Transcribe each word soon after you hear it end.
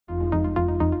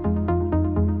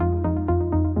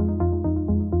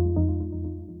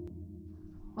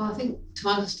think to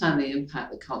understand the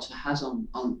impact that culture has on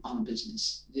a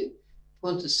business, you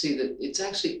want to see that it's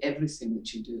actually everything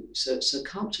that you do. So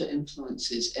culture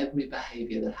influences every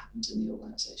behavior that happens in the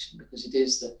organization because it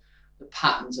is the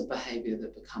patterns of behavior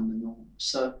that become the norm.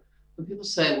 So when people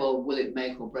say, well, will it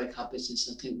make or break our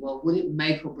business? I think, well, will it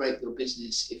make or break your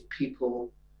business if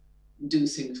people do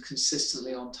things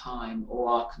consistently on time or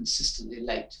are consistently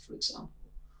late, for example?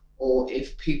 Or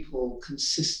if people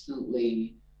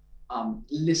consistently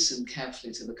listen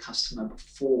carefully to the customer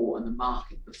before and the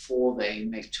market before they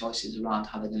make choices around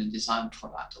how they're going to design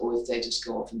product, or if they just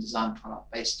go off and design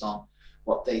product based on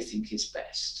what they think is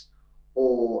best,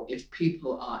 or if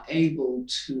people are able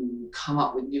to come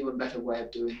up with new and better way of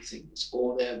doing things,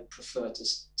 or they prefer to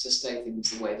stay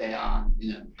things the way they are,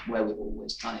 where we've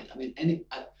always done it. I mean,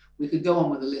 we could go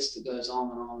on with a list that goes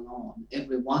on and on and on,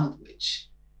 every one of which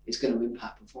is going to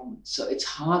impact performance. So it's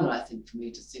harder, I think, for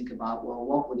me to think about, well,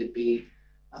 what would it be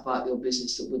about your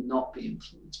business that would not be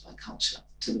influenced by culture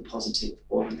to the positive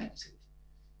or the negative?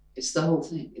 It's the whole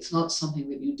thing. It's not something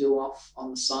that you do off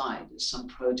on the side. It's some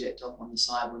project off on the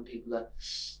side when people are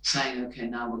saying, okay,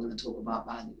 now we're going to talk about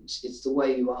values. It's the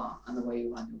way you are and the way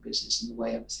you run your business and the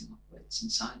way everything operates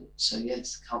inside it. So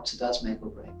yes, culture does make or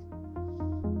break.